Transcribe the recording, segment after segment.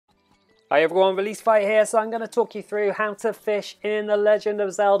Hi everyone, Release Fight here, so I'm going to talk you through how to fish in The Legend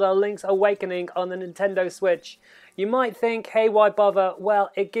of Zelda Link's Awakening on the Nintendo Switch. You might think, hey, why bother? Well,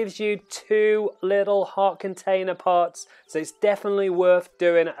 it gives you two little heart container parts, so it's definitely worth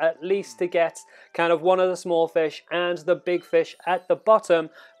doing, at least to get kind of one of the small fish and the big fish at the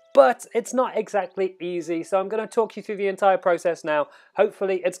bottom. But it's not exactly easy, so I'm going to talk you through the entire process now.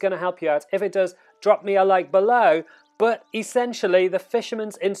 Hopefully it's going to help you out. If it does, drop me a like below. But essentially, the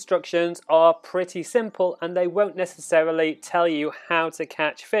fisherman's instructions are pretty simple and they won't necessarily tell you how to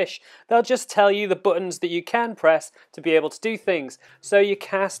catch fish. They'll just tell you the buttons that you can press to be able to do things. So you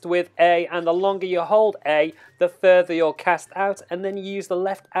cast with A, and the longer you hold A, the further you'll cast out, and then you use the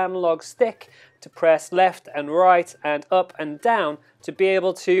left analog stick to press left and right and up and down to be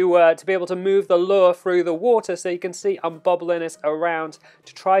able to move the lure through the water. So you can see I'm bobbling it around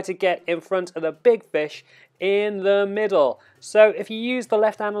to try to get in front of the big fish in the middle. So if you use the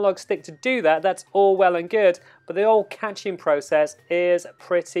left analog stick to do that, that's all well and good, but the whole catching process is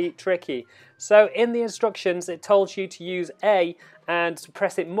pretty tricky. So in the instructions, it told you to use A and to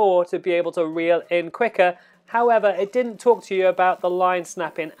press it more to be able to reel in quicker. However, it didn't talk to you about the line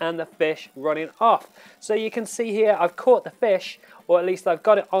snapping and the fish running off. So you can see here I've caught the fish, or at least I've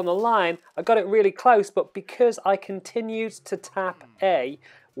got it on the line. I got it really close, but because I continued to tap A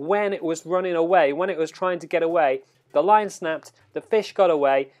when it was running away, when it was trying to get away, the line snapped, the fish got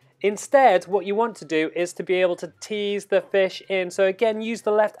away. Instead, what you want to do is to be able to tease the fish in. So again, use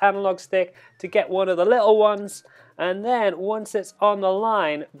the left analog stick to get one of the little ones, and then once it's on the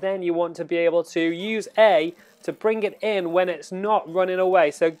line, then you want to be able to use A to bring it in when it's not running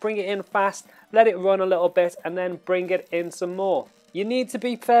away. So bring it in fast, let it run a little bit, and then bring it in some more. You need to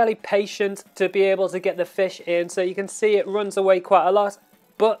be fairly patient to be able to get the fish in, so you can see it runs away quite a lot.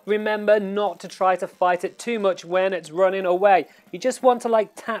 But remember not to try to fight it too much when it's running away. You just want to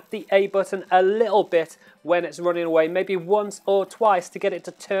like tap the A button a little bit when it's running away, maybe once or twice to get it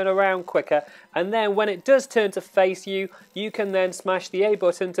to turn around quicker. And then when it does turn to face you, you can then smash the A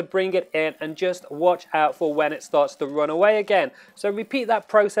button to bring it in, and just watch out for when it starts to run away again. So repeat that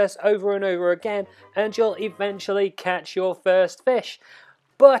process over and over again and you'll eventually catch your first fish.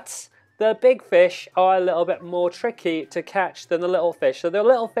 But the big fish are a little bit more tricky to catch than the little fish. So the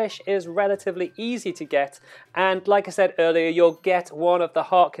little fish is relatively easy to get, and like I said earlier, you'll get one of the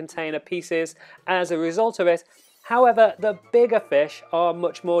heart container pieces as a result of it. However, the bigger fish are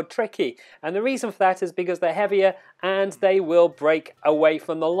much more tricky, and the reason for that is because they're heavier and they will break away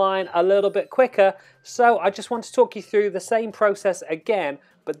from the line a little bit quicker. So I just want to talk you through the same process again,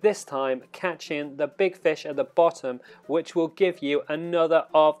 but this time catching the big fish at the bottom, which will give you another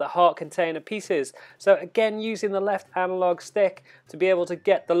of the heart container pieces. So again, using the left analog stick to be able to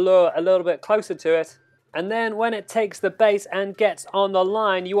get the lure a little bit closer to it, and then when it takes the bait and gets on the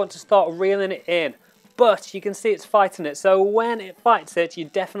line, you want to start reeling it in. But you can see it's fighting it, so when it fights it, you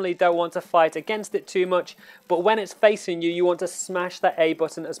definitely don't want to fight against it too much. But when it's facing you, you want to smash that A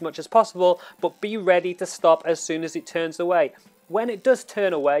button as much as possible, but be ready to stop as soon as it turns away. When it does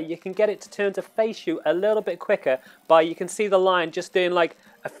turn away, you can get it to turn to face you a little bit quicker by, you can see the line just doing like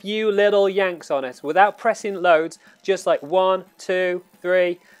a few little yanks on it without pressing loads, just like 1, 2,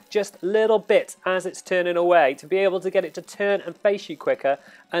 3, just little bits as it's turning away to be able to get it to turn and face you quicker.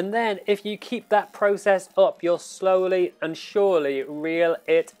 And then if you keep that process up, you'll slowly and surely reel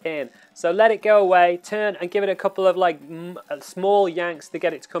it in. So let it go away, turn and give it a couple of like small yanks to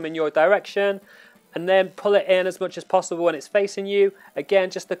get it to come in your direction, and then pull it in as much as possible when it's facing you. Again,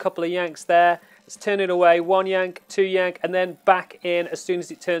 just a couple of yanks there. It's turning away, 1 yank, 2 yank, and then back in as soon as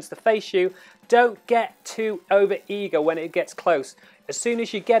it turns to face you. Don't get too over eager when it gets close. As soon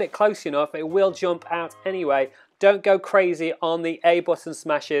as you get it close enough, it will jump out anyway. Don't go crazy on the A button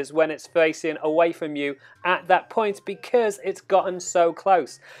smashes when it's facing away from you at that point, because it's gotten so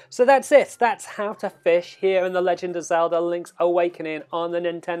close. So that's it. That's how to fish here in The Legend of Zelda Link's Awakening on the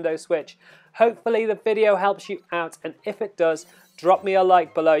Nintendo Switch. Hopefully the video helps you out, and if it does, drop me a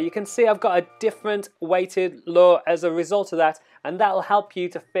like below. You can see I've got a different weighted lure as a result of that, and that'll help you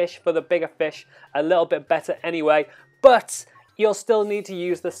to fish for the bigger fish a little bit better anyway. But you'll still need to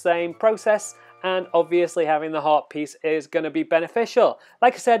use the same process, and obviously having the heart piece is going to be beneficial.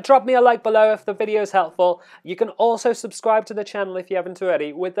 Like I said, drop me a like below if the video is helpful. You can also subscribe to the channel if you haven't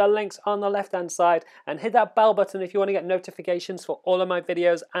already, with the links on the left hand side, and hit that bell button if you want to get notifications for all of my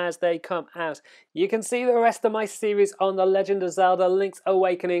videos as they come out. You can see the rest of my series on The Legend of Zelda Link's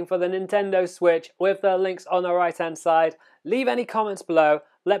Awakening for the Nintendo Switch with the links on the right hand side. Leave any comments below,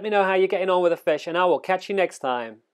 let me know how you're getting on with the fish, and I will catch you next time.